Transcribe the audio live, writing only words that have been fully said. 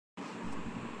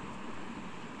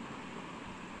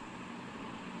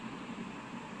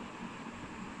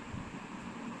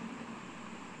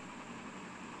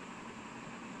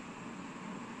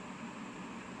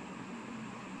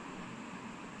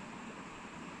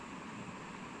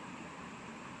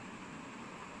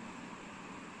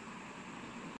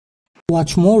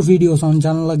Watch more videos on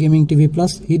Janala Gaming TV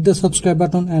Plus, hit the subscribe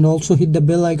button and also hit the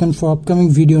bell icon for upcoming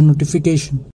video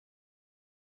notification.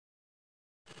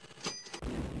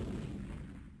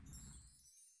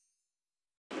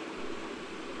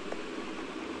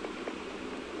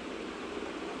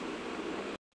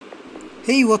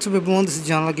 Hey, what's up everyone, this is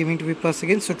Janala Gaming TV Plus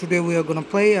again. So today we are gonna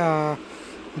play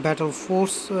Battle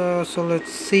Force. So let's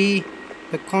see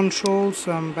the controls.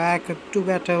 So I'm back to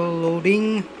battle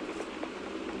loading.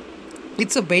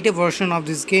 It's a beta version of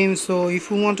this game, so if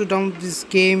you want to download this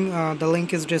game, the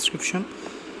link is description.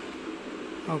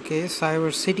 Okay,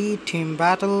 Cyber City Team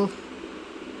Battle.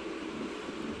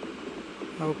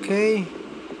 Okay,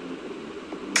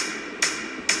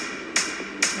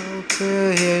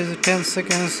 here is 10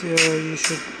 seconds. You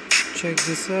should check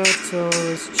this out. So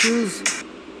let's choose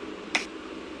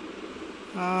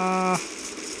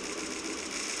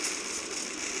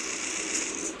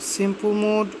simple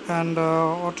mode and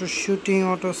auto shooting,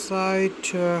 auto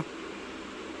sight.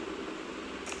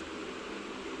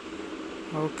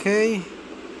 Okay,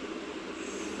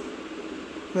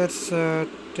 let's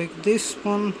take this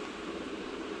one.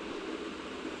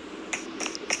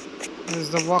 There's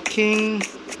the walking.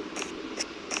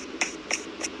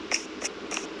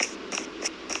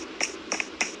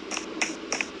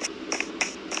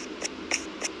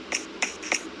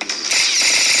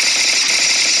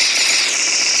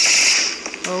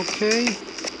 Okay,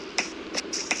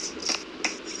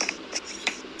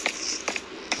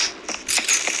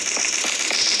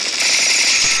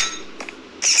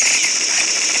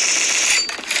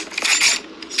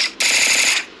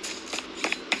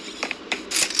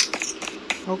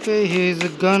 okay, here's a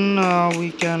gun.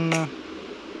 We can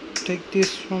take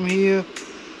this from here.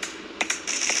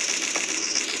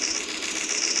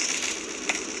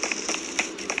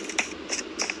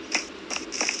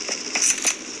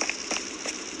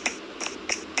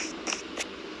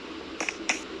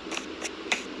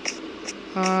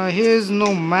 Here's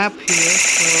no map here,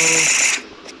 so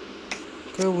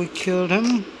okay, we killed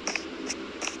him.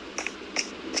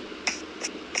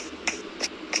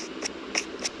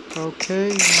 Okay,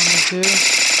 one is here.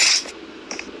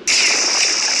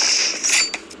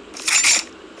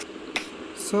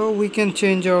 So we can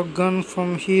change our gun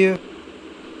from here.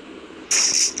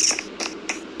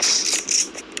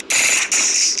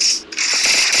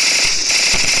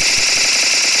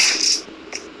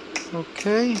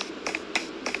 Okay.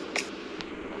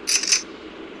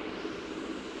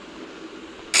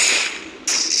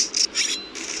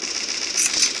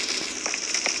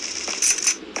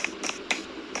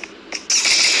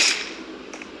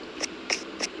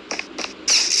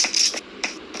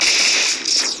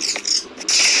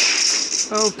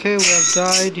 Okay, we have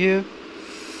died here.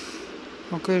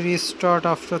 Okay, restart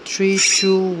after 3,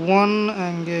 2, 1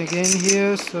 and again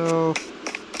here. So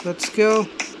let's go.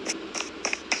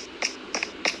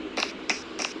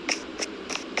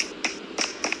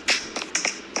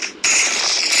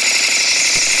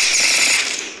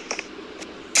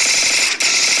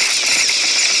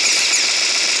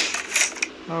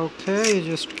 Okay, he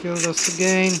just killed us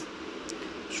again.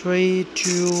 3,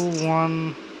 2,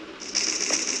 1.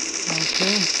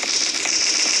 Okay.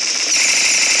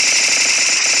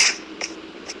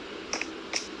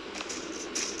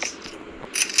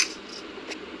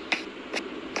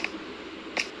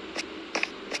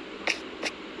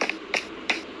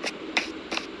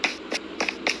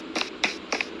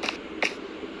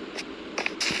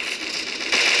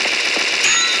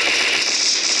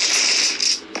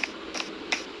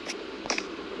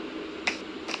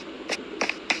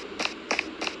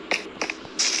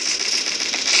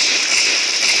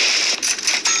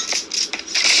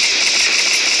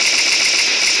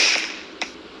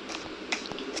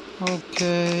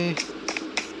 Okay.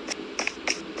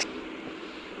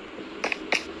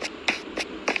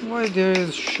 Why there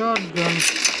is shotgun?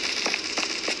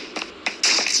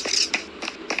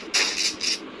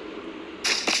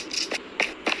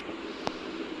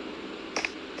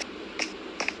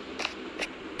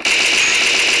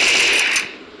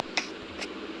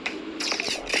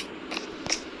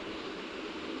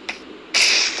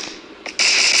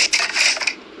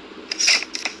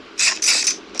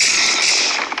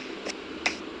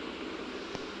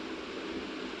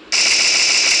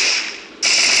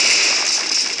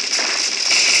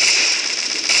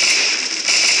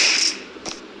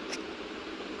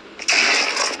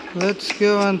 Let's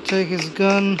go and take his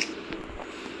gun.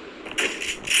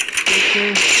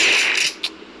 Okay.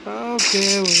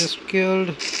 Okay, we just killed.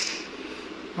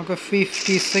 Okay,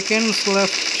 50 seconds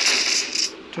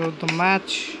left to the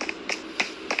match.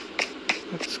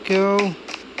 Let's go.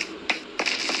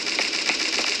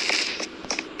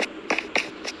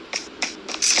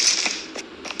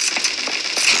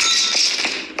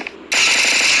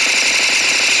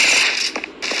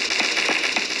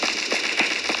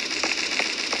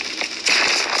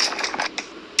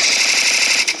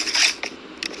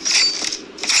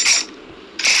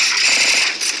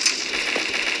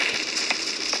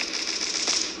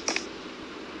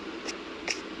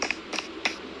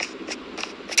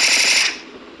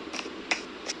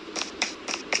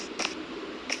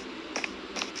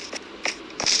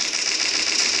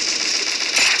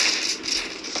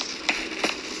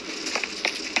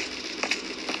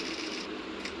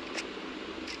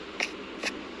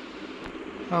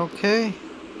 Okay,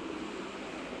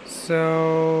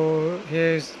 so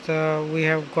here's the we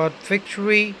have got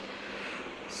victory,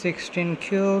 16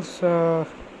 kills.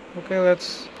 Okay,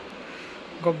 let's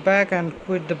go back and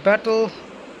quit the battle.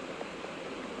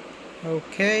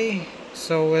 Okay,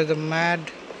 so we're the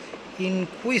mad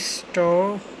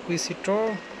inquisitor.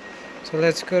 So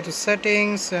let's go to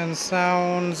settings and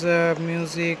sounds,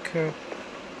 music,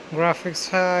 graphics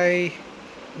high,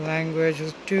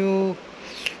 languages 2.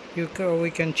 We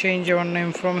can change our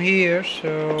name from here,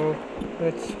 so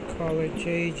let's call it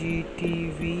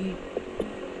JGTV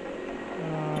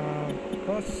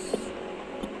plus.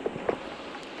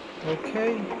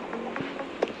 Okay,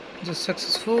 just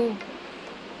successful.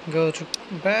 Go to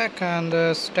back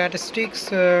and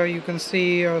statistics. You can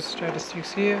see our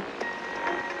statistics here.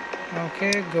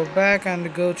 Okay, go back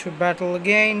and go to battle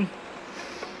again.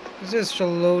 This is still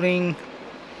loading.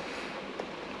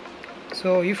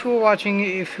 So if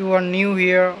you are new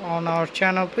here on our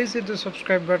channel, please hit the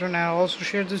subscribe button and also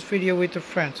share this video with your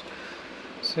friends.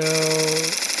 So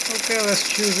okay, let's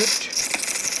choose it.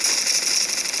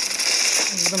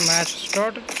 The match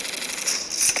started.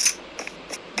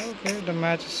 Okay, the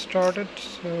match started.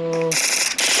 So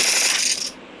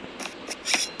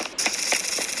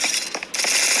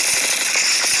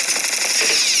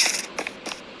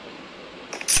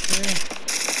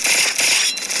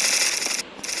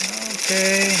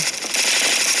okay.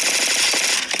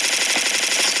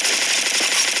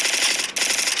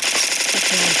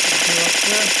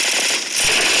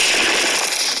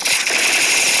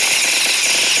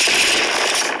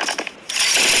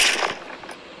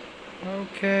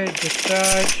 Okay,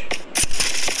 discharge.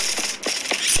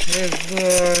 There's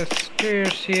the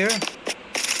stairs here.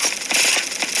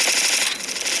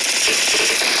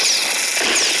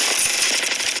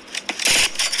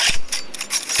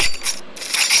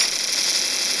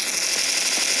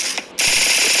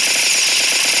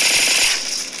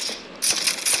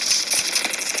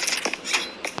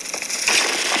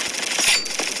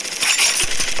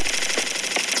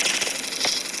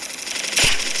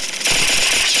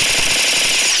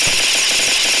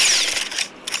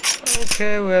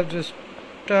 Okay, we have just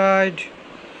died.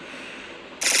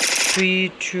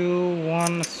 3, 2,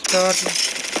 1, start.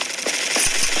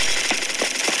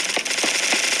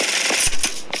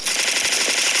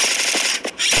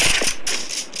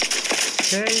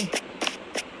 Okay.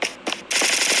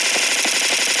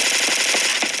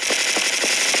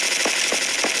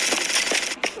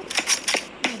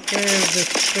 Okay, the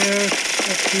stairs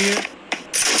up here.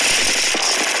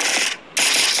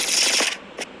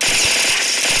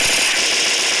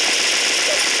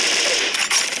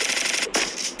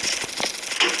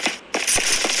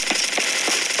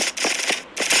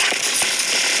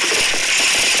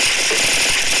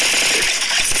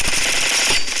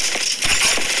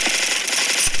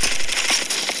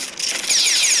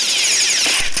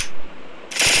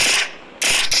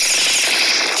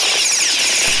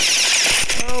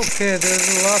 Okay,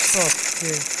 there's lots of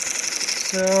here.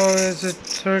 So is it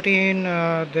 13?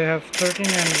 They have 13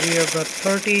 and we have got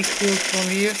 30 kills from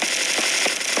here.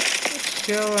 Let's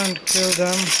kill and kill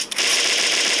them.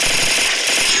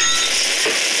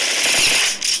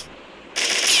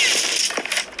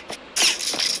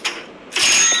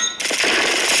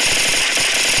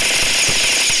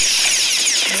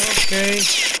 Okay.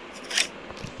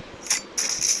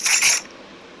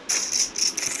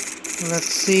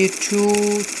 Let's see, 2,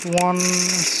 1,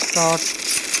 start.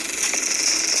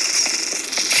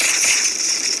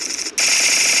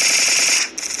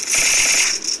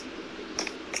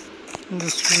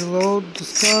 Just reload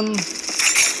this gun.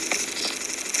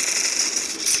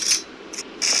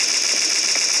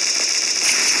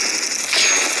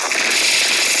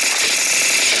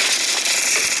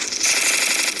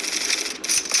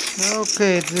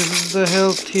 Okay, this is the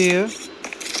health here.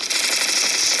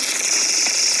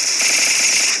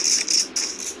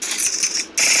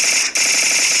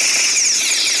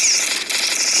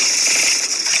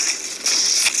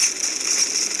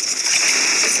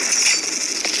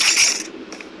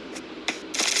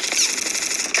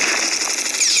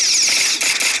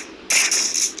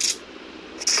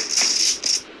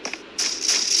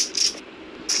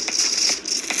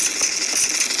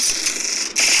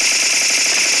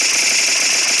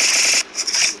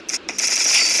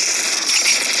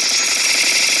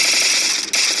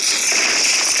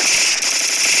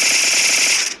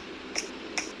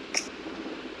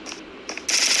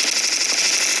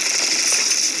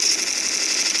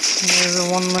 There's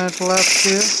 1 minute left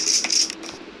here.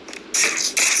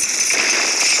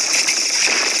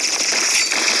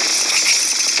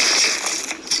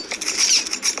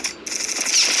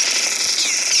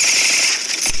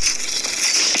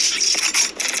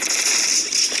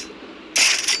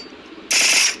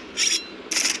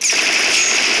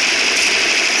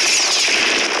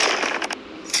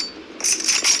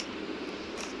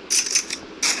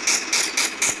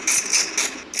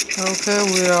 Okay,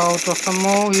 we are out of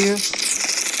ammo here.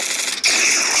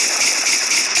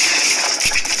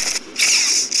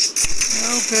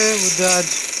 Okay, we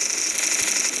dodge.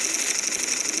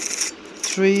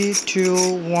 3, 2,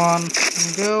 1,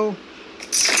 and go.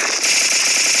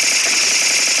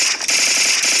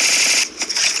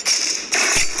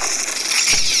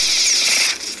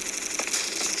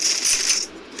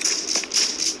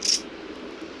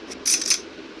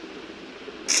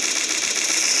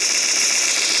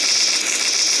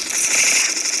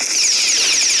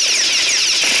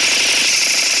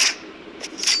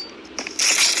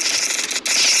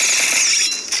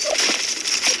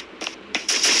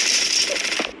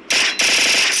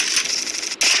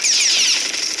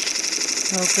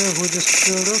 Okay, who just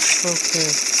killed us? Okay.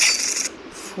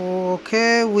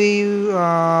 Okay,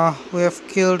 we have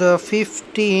killed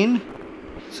 15.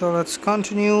 So let's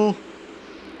continue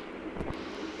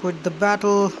with the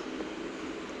battle.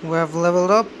 We have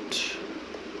leveled up.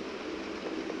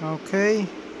 Okay,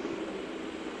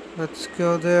 let's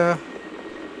go there,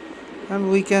 and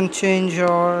we can change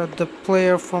the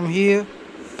player from here.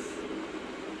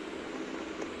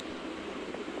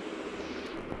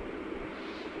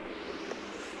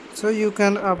 So you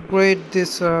can upgrade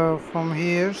this from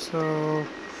here. So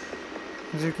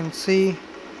as you can see,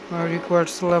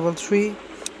 requires level 3.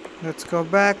 Let's go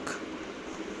back.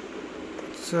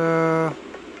 It's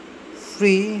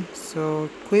free, so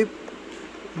equip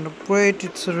and upgrade.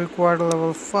 It's required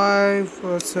level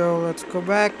 5. So let's go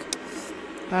back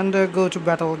and go to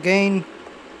battle again.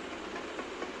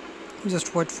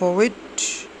 Just wait for it.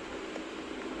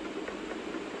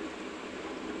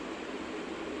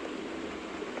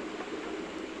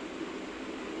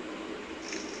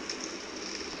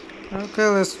 Okay,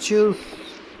 let's choose.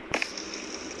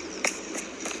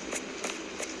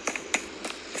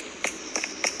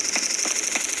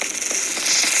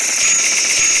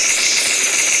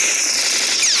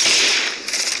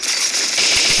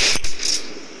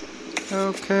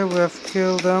 Okay, we have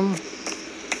killed them.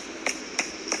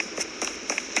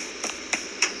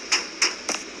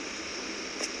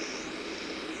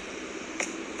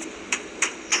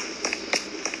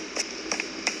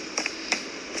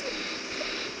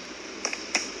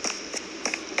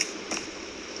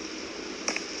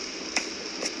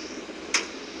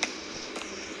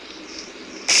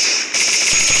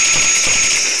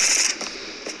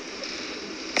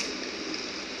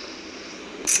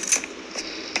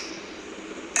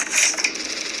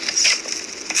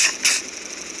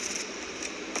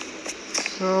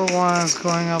 So one is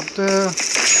going up there.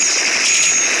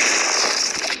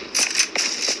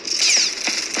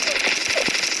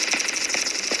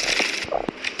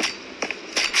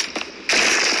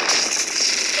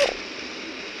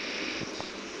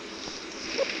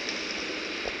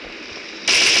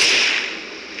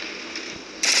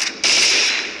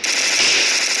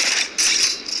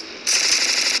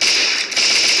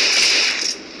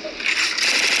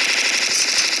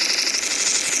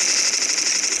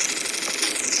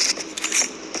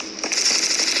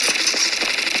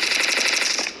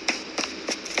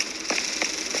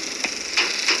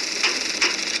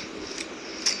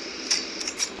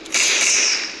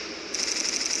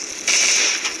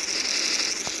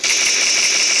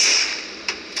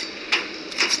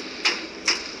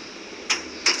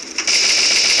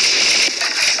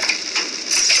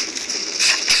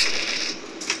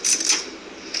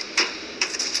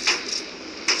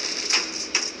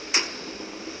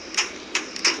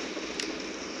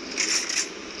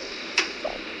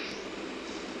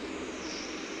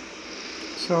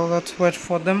 So let's wait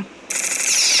for them.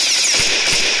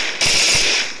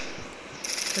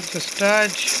 Let's just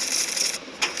dodge.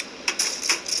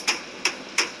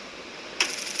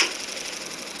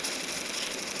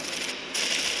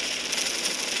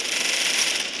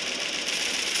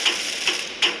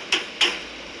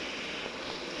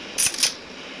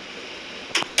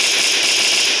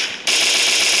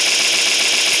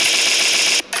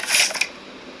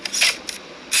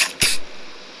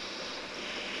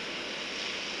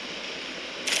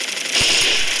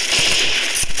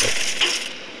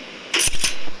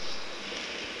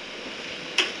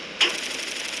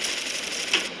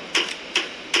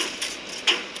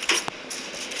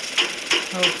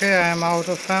 Okay, I am out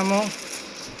of ammo.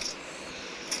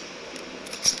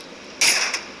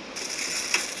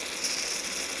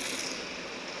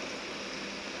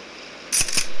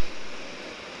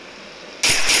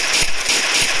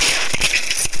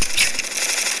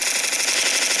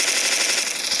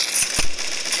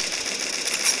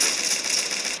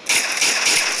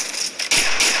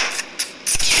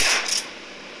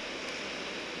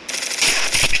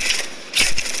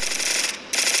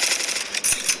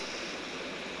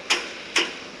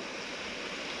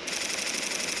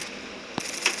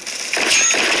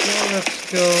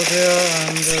 let's go there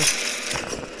and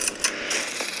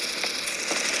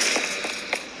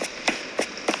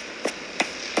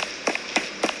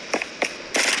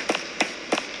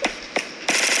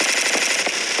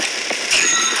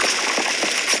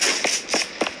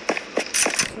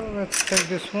so let's take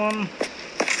this one.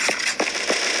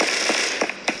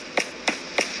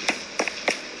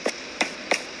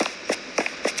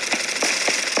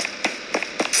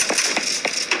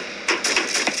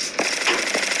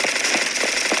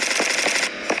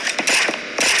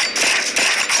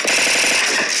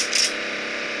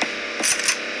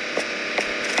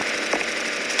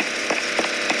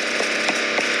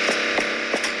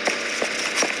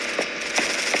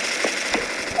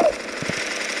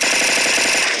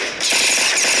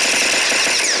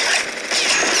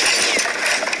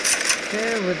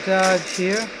 Okay, we dodge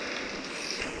here.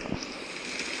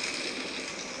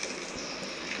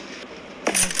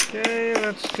 Okay,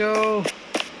 let's go.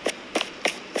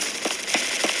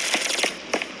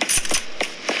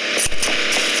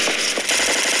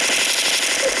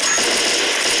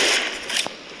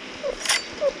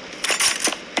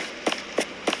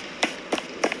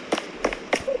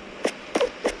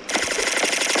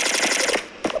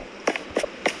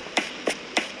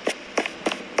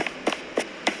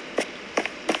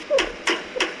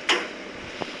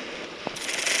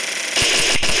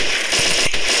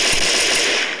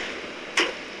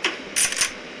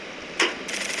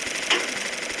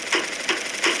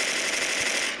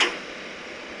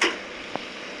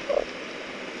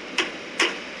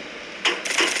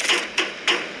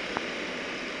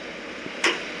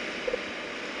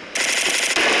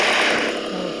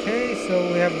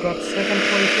 So we have got second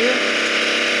place here.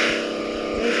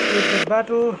 Okay, with the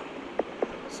battle.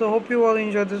 So hope you all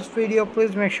enjoyed this video.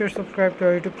 Please make sure to subscribe to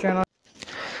our YouTube channel.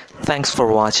 Thanks for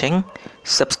watching.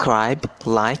 Subscribe,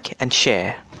 like and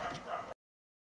share.